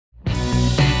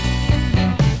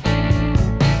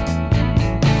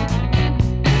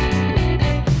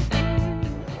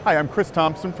Hi, I'm Chris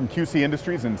Thompson from QC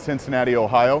Industries in Cincinnati,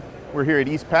 Ohio. We're here at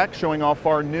Eastpak showing off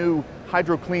our new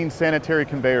HydroClean sanitary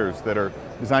conveyors that are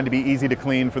designed to be easy to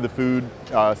clean for the food,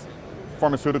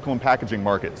 pharmaceutical and packaging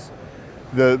markets.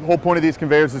 The whole point of these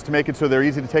conveyors is to make it so they're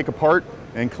easy to take apart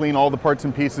and clean all the parts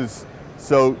and pieces.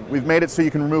 So we've made it so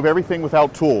you can remove everything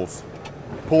without tools.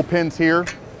 Pull pins here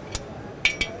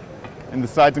and the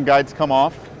sides and guides come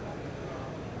off.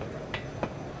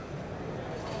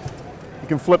 You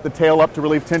can flip the tail up to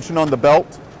relieve tension on the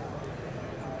belt,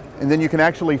 and then you can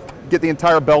actually get the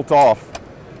entire belt off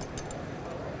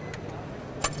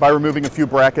by removing a few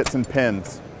brackets and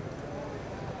pins.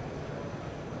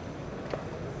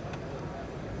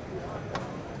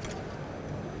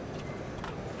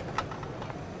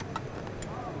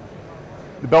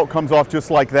 The belt comes off just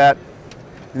like that,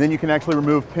 and then you can actually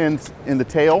remove pins in the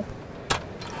tail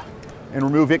and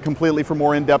remove it completely for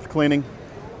more in-depth cleaning.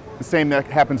 The same that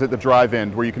happens at the drive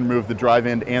end, where you can remove the drive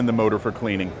end and the motor for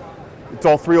cleaning. It's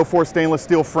all 304 stainless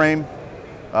steel frame,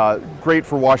 great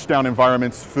for wash down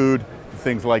environments, food,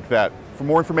 things like that. For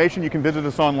more information, you can visit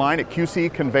us online at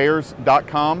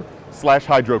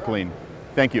qcconveyors.com/HydroClean.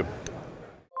 Thank you.